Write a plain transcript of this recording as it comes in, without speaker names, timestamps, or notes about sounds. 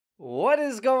What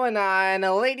is going on,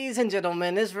 ladies and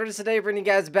gentlemen? This is Verticy today, bringing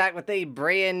you guys back with a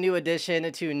brand new addition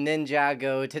to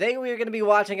Ninjago. Today we are going to be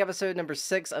watching episode number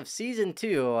 6 of season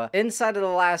 2. Inside of the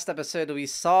last episode, we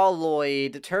saw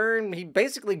Lloyd turn. He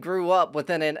basically grew up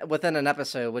within an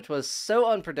episode, which was so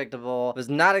unpredictable. Was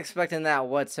not expecting that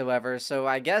whatsoever. So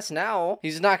I guess now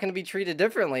he's not going to be treated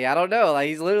differently. I don't know. Like,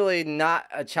 he's literally not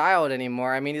a child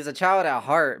anymore. I mean, he's a child at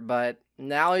heart, but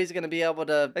now he's going to be able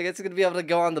to, I guess he's going to be able to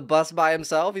go on the bus by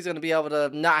himself. He's going to be able to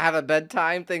not have a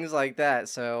bedtime, things like that.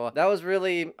 So that was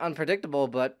really unpredictable,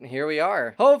 but here we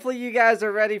are. Hopefully you guys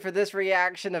are ready for this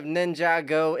reaction of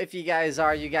Ninjago. If you guys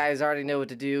are, you guys already know what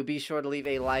to do. Be sure to leave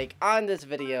a like on this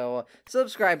video.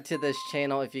 Subscribe to this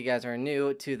channel if you guys are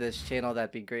new to this channel.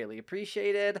 That'd be greatly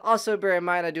appreciated. Also, bear in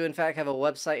mind, I do in fact have a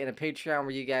website and a Patreon where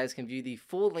you guys can view the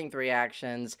full-length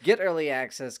reactions, get early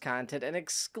access content, and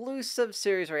exclusive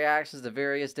series reactions to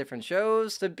various different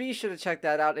shows. So be sure to check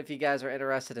that out if you guys are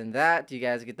interested in that. You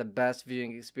guys get the best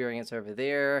viewing experience over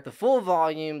there. The full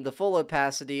volume, the full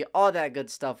opacity, all that good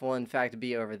stuff will in fact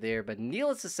be over there. But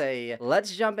needless to say,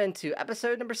 let's jump into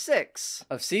episode number 6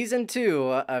 of season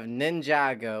 2 of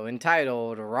Ninjago,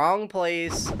 entitled Wrong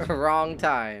Place, Wrong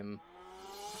Time.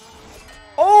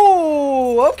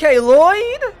 Oh, okay,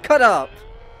 Lloyd, cut up.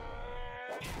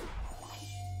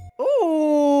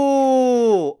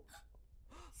 Ooh.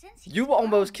 You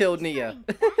almost killed Nia.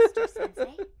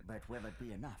 But will it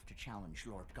be enough to challenge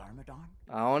Lord Garmadon?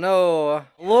 I don't know.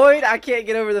 Lloyd, I can't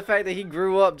get over the fact that he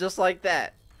grew up just like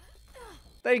that.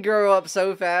 They grow up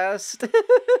so fast.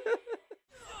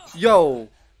 Yo,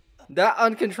 that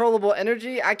uncontrollable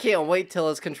energy, I can't wait till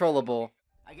it's controllable.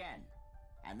 Again,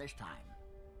 and this time,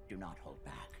 do not hold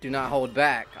back. Do not hold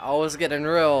back. Always getting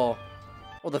real.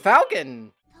 Well, the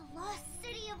Falcon. The lost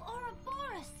city of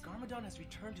Ouroboros. Garmadon has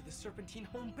returned to the Serpentine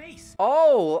home base.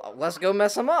 Oh, let's go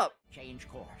mess them up. Change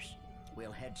course.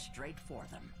 We'll head straight for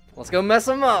them. Let's go mess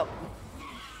them up.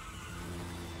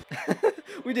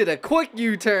 We did a quick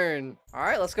U-turn. All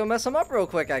right, let's go mess them up real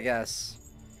quick, I guess.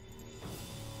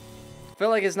 Feel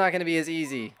like it's not going to be as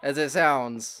easy as it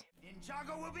sounds.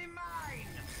 Ninjago will be mine.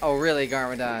 Oh, really,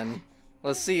 Garmadon?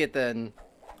 Let's see it then.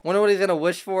 Wonder what he's going to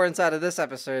wish for inside of this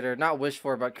episode, or not wish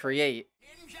for, but create.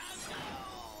 Ninjago!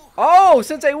 Oh,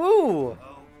 Sensei Wu!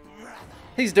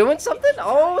 He's doing something?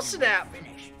 Oh, snap.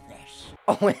 Finish this.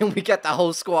 Oh, and we got the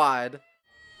whole squad.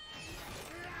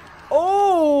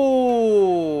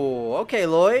 Oh, okay,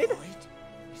 Lloyd. Lloyd,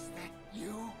 is that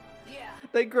you? Yeah.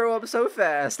 They grow up so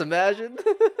fast, imagine.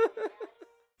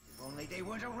 If only they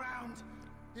weren't around.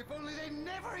 If only they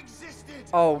never existed.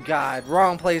 Oh, God.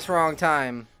 Wrong place, wrong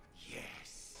time.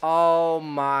 Yes. Oh,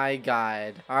 my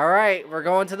God. All right, we're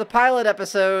going to the pilot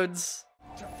episodes.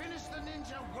 To finish the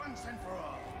ninja once and for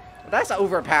all. That's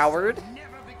overpowered.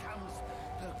 Never becomes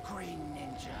the Green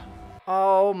Ninja.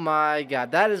 Oh, my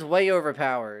God. That is way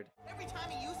overpowered. Every time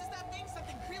he uses that thing,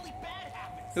 something really bad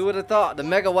happens. Who would have thought the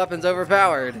mega weapon's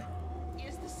overpowered?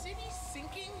 Is the city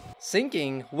sinking?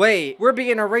 Sinking? Wait, we're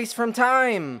being erased from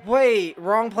time. Wait,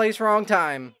 wrong place, wrong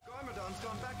time. Garmadon's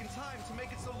gone back in time to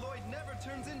make it so Lloyd never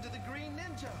turns into the Green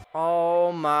Ninja.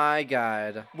 Oh my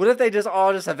God. What if they just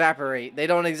all just evaporate? They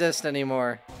don't exist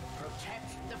anymore.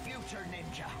 Protect the future,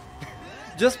 Ninja.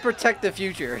 Just protect the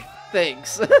future.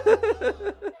 Thanks.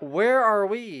 Where are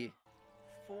we?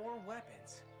 4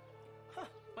 weapons. Huh,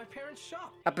 my parents'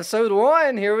 shop. Episode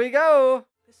 1, here we go.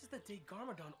 This is the day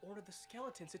Garmadon ordered the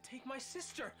skeletons to take my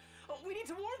sister. Oh, we need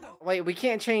to warn them. Wait, we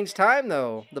can't change time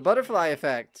though. The butterfly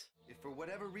effect. If for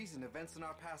whatever reason events in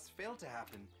our past fail to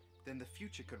happen, then the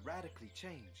future could radically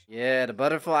change. Yeah, the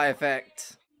butterfly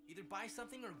effect. Either buy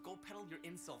something or go peddle your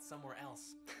insults somewhere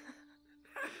else.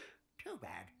 Too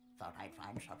bad. Thought I'd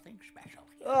find something special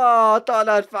here. Oh, I thought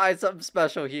I'd find something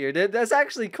special here. That's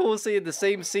actually cool seeing the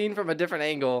same scene from a different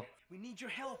angle. We need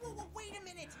your help. Whoa, wait a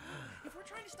minute. If we're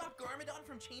trying to stop Garmadon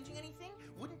from changing anything,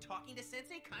 wouldn't talking to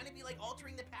Sensei kind of be like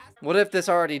altering the past? What if this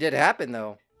already did happen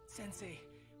though? Sensei,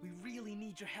 we really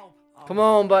need your help. Come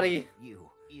on, buddy. You.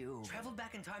 Traveled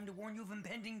back in time to warn you of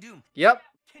impending doom. Yep.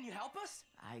 Can you help us?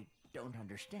 I don't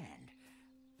understand,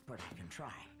 but I can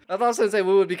try. I thought Sensei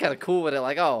Wu would be kind of cool with it.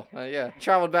 Like, oh, yeah,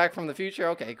 traveled back from the future.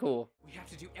 Okay, cool. We have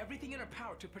to do everything in our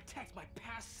power to protect my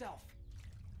past self.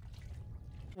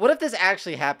 What if this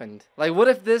actually happened? Like, what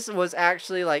if this was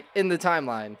actually, like, in the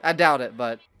timeline? I doubt it,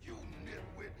 but... You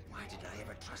nitwit. Why did I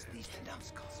ever trust these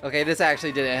numbskulls? Okay, this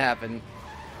actually didn't happen.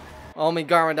 Homie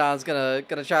Garmadon's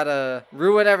gonna try to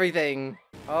ruin everything.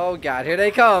 Oh, God, here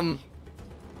they come.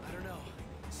 I don't know.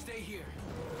 Stay here.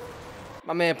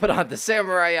 My man put on the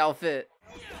samurai outfit.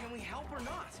 Can we help or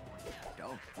not?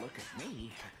 Don't look at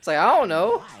me. It's like, I don't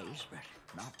know. Wise, but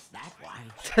not that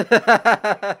wise.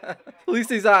 At least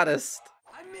he's honest.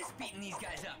 I miss beating these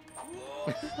guys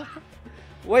up.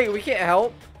 Wait, we can't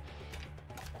help?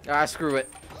 Ah, screw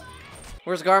it.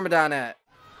 Where's Garmadon at?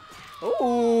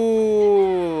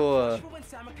 Ooh. When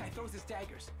Samakai throws his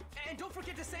daggers. And don't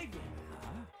forget to save me.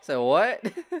 So what?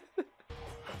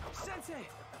 Sensei,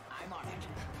 I'm on it.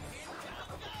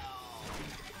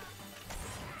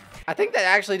 I think that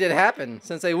actually did happen.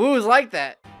 Sensei Wu is like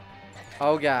that.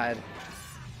 Oh god.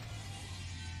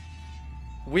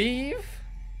 Weave?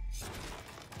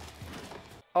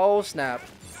 Oh snap.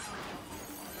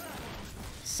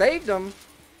 Saved him.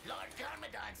 Lord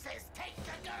Garmadon says take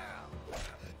the girl.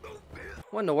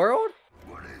 What in the world?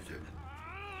 What is it?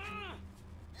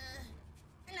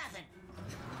 Nothing.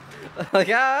 Like,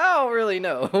 I don't really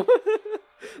know.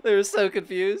 They were so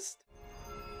confused.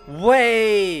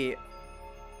 Wait.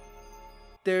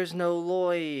 There's no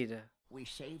Lloyd. We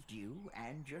saved you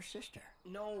and your sister.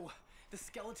 No, the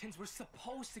skeletons were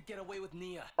supposed to get away with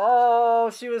Nia. Oh,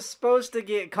 she was supposed to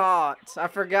get caught. I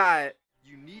forgot.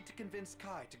 You need to convince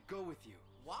Kai to go with you.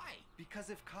 Why?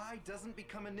 Because if Kai doesn't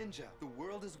become a ninja, the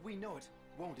world as we know it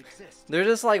won't exist. They're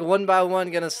just like one by one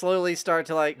gonna slowly start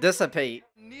to like dissipate.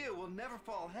 Nia will never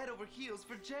fall head over heels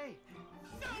for Jay.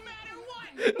 No matter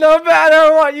what! No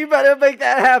matter what, you better make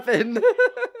that happen.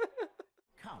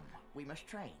 Come, we must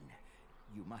train.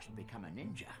 You must become a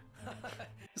ninja.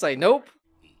 It's like, nope.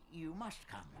 You must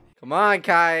come. Come on,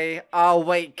 Kai. Oh,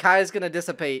 wait. Kai's gonna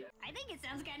dissipate. I think it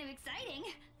sounds kind of exciting.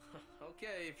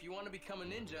 Okay, if you want to become a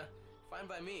ninja, fine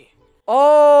by me.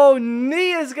 Oh,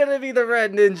 Nia's gonna be the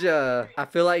red ninja. I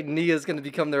feel like Nia's gonna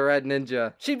become the red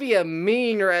ninja. She'd be a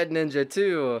mean red ninja,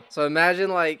 too. So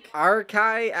imagine, like, our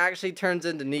Kai actually turns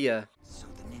into Nia. So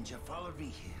the ninja followed me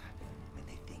here, and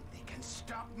they think they can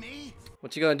stop me?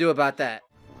 What you gonna do about that?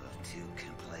 Well, two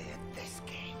can play at this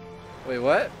game. Wait,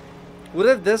 what? What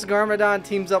if this Garmadon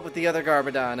teams up with the other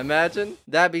Garmadon? Imagine.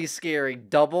 That'd be scary.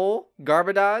 Double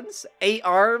Garmadons? 8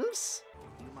 arms?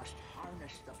 You must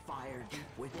harness the fire deep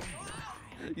within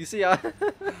you. You see how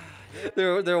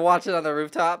they're watching on the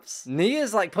rooftops?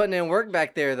 Nia's like putting in work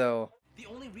back there though. The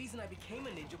only reason I became a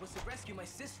ninja was to rescue my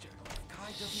sister.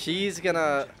 Kai doesn't She's become a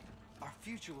gonna ninja, our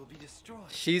future will be destroyed.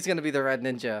 she's gonna be the red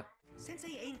ninja.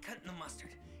 Sensei ain't cutting the mustard.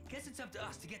 Guess it's up to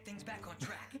us to get things back on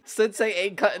track. Sensei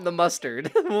ain't cutting the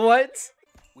mustard. What?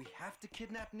 We have to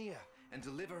kidnap Nia and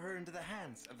deliver her into the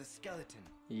hands of the skeleton.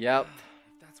 Yep.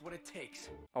 If that's what it takes.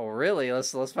 Oh really?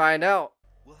 Let's find out.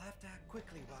 We'll have to act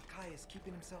quickly while Kai is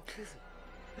keeping himself busy.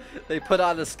 They put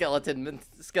on the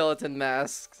skeleton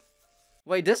masks.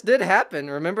 Wait, this did happen.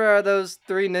 Remember those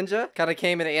 3 ninja kind of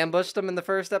came and ambushed them in the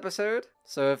first episode?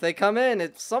 So if they come in,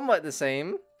 it's somewhat the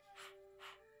same.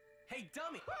 Hey,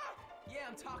 dummy! Yeah,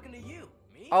 I'm talking to you.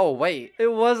 Me? Oh wait,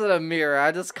 it wasn't a mirror.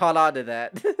 I just caught on to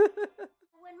that. When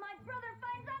my brother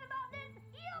finds out about this,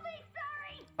 he'll be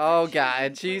sorry. Oh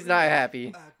god, she's not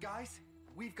happy. Guys,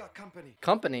 we've got company.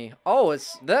 Company? Oh,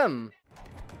 it's them.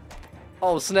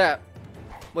 Oh snap.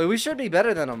 Wait, we should be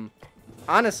better than them.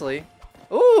 Honestly.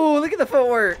 Ooh, look at the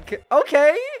footwork.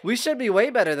 Okay. We should be way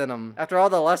better than them. After all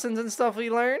the lessons and stuff we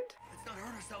learned. Let's not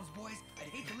hurt ourselves, boys. I'd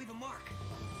hate to leave a mark.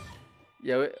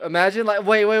 Yeah, imagine like,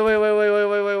 wait.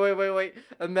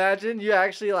 Imagine you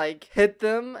actually like hit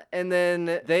them and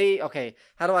then they, okay,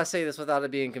 how do I say this without it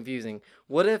being confusing?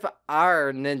 What if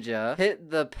our ninja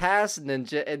hit the past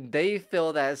ninja and they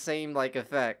feel that same like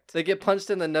effect? They get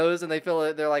punched in the nose and they feel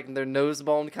it, they're like, their nose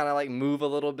bone kind of like move a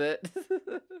little bit.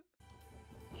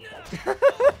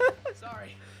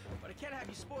 Sorry, but I can't have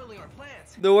you spoiling our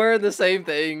plans. They're wearing the same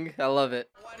thing. I love it.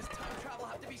 Why does time travel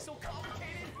have to be so complicated?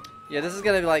 Yeah, this is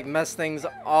gonna like mess things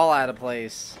all out of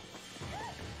place.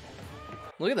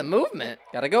 Look at the movement.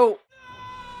 Gotta go.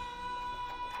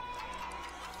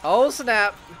 Oh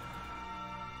snap.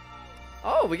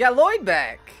 Oh, we got Lloyd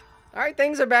back. Alright,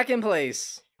 things are back in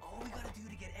place. All we gotta do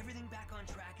to get everything back on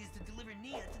track is to deliver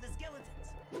Nia to the skeletons.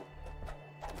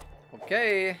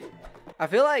 Okay. I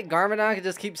feel like Garmadon could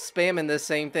just keep spamming this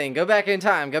same thing. Go back in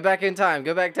time, go back in time,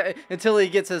 go back to until he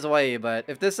gets his way, but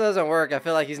if this doesn't work, I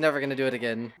feel like he's never gonna do it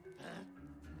again.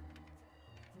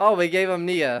 Oh, we gave him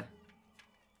Nia.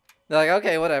 They're like,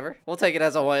 okay, whatever. We'll take it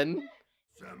as a win.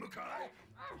 Samakai,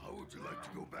 how would you like to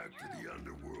go back to the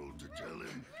underworld to tell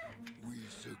him we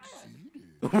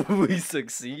succeeded? We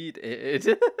succeeded.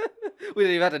 We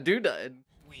didn't even have to do nothing.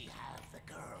 We have the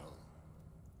girl.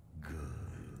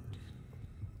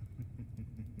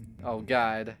 Oh,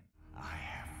 God. I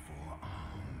have 4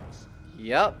 arms.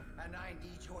 Yep. And I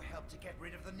need your help to get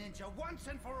rid of the ninja once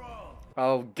and for all.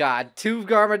 Oh, God. 2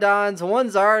 Garmadons.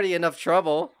 One's already enough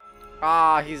trouble.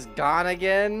 Ah, he's gone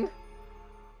again.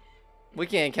 We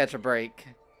can't catch a break.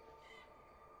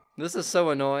 This is so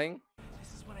annoying.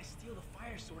 This is when I steal the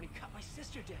fire sword and cut my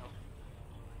sister down.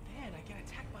 Then I get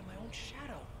attacked by my own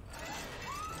shadow.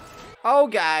 Oh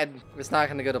god, it's not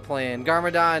gonna go to plan.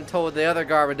 Garmadon told the other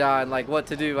Garmadon like what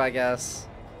to do, I guess.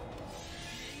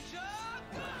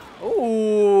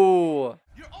 Ooh.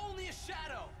 You're only a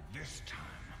shadow. This time,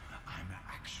 I'm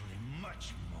actually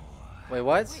much more. Wait,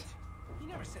 what? Wait, you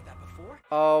never said that before.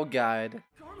 Oh god.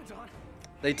 Garmadon.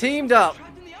 They teamed up.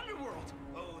 Trapped in the underworld.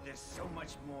 Oh, there's so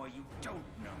much more you don't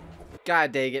know.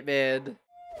 God dang it, man.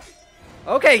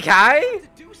 Okay, Kai. To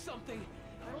do something.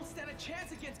 I don't stand a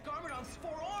chance against Garmadon's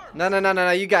 4 arms.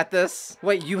 No, you got this.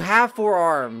 Wait, you have 4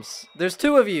 arms. There's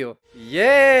 2 of you.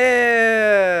 Yeah.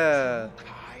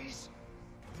 Guys,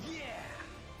 Yeah.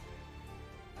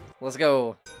 Let's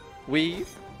go. Weave.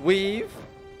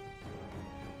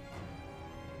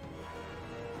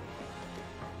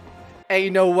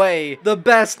 Ain't no way. The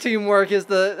best teamwork is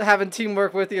having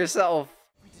teamwork with yourself.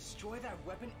 We destroy that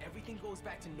weapon, everything goes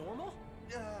back to normal?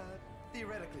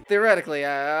 Theoretically. Theoretically,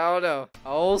 I don't know.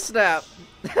 Oh snap.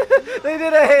 They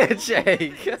did a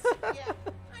handshake. Yeah, I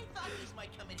thought these might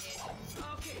come in handy.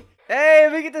 Okay. Hey,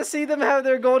 we get to see them have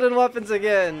their golden weapons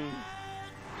again.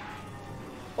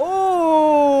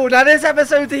 Oh, now this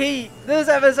episode's heat. This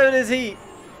episode is heat.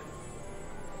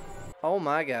 Oh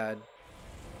my god.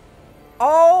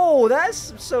 Oh,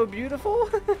 that's so beautiful.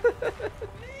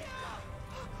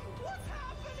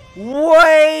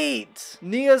 Wait,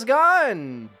 Nia's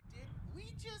gone. Did we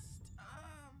just,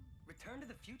 Return to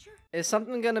the future? Is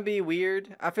something gonna be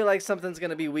weird? I feel like something's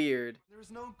gonna be weird. There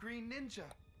is no green ninja.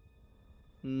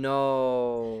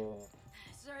 No.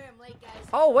 Sorry I'm late, guys.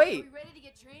 Oh, wait. Are we ready to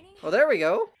get training? Well, there we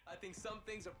go. I think some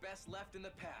things are best left in the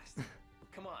past.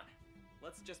 Come on,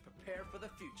 let's just prepare for the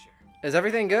future. Is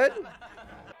everything good?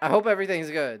 I hope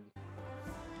everything's good.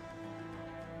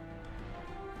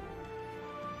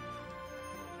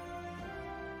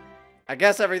 I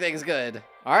guess everything's good.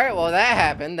 Alright, well that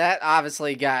happened. That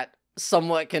obviously got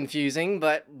somewhat confusing,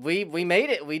 but we made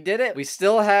it. We did it. We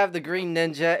still have the Green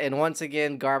Ninja, and once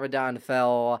again, Garmadon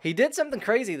fell. He did something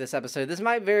crazy this episode. This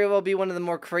might very well be one of the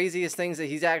more craziest things that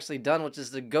he's actually done, which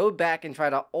is to go back and try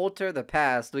to alter the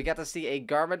past. We got to see a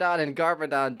Garmadon and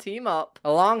Garmadon team up,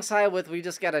 alongside with, we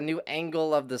just got a new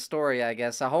angle of the story, I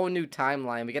guess, a whole new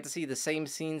timeline. We get to see the same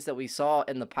scenes that we saw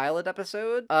in the pilot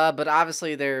episode, but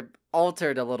obviously they're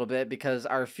altered a little bit because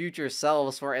our future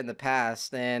selves were in the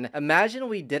past. And imagine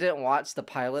we didn't watch the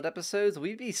pilot episodes,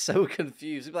 we'd be so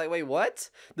confused. We'd be like, wait, what?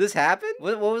 This happened?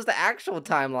 What was the actual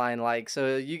timeline like?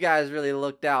 So you guys really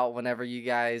looked out whenever you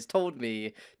guys told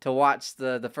me to watch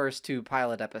the first 2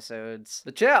 pilot episodes.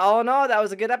 But yeah, all in all, that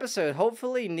was a good episode.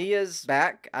 Hopefully Nia's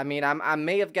back. I mean, I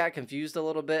may have got confused a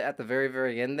little bit at the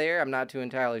very end there. I'm not too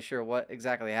entirely sure what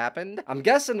exactly happened. I'm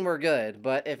guessing we're good,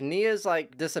 but if Nia's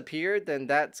like disappeared, then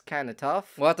that's kind of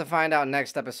tough. We'll have to find out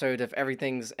next episode if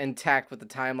everything's intact with the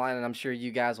timeline, and I'm sure you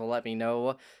guys will let me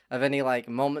know of any like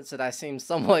moments that I seem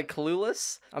somewhat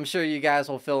clueless. I'm sure you guys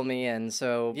will fill me in.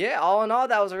 So yeah, all in all,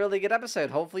 that was a really good episode.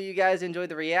 Hopefully you guys enjoyed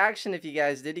the reaction. If you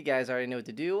guys did, you guys already know what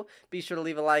to do. Be sure to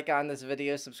leave a like on this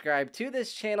video, subscribe to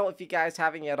this channel if you guys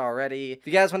haven't yet already. If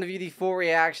you guys want to view the full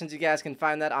reactions, you guys can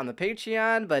find that on the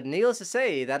Patreon. But needless to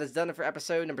say, that has done it for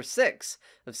episode number 6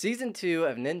 of season 2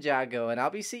 of Ninjago, and I'll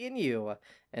be seeing you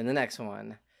in the next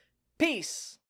one. Peace!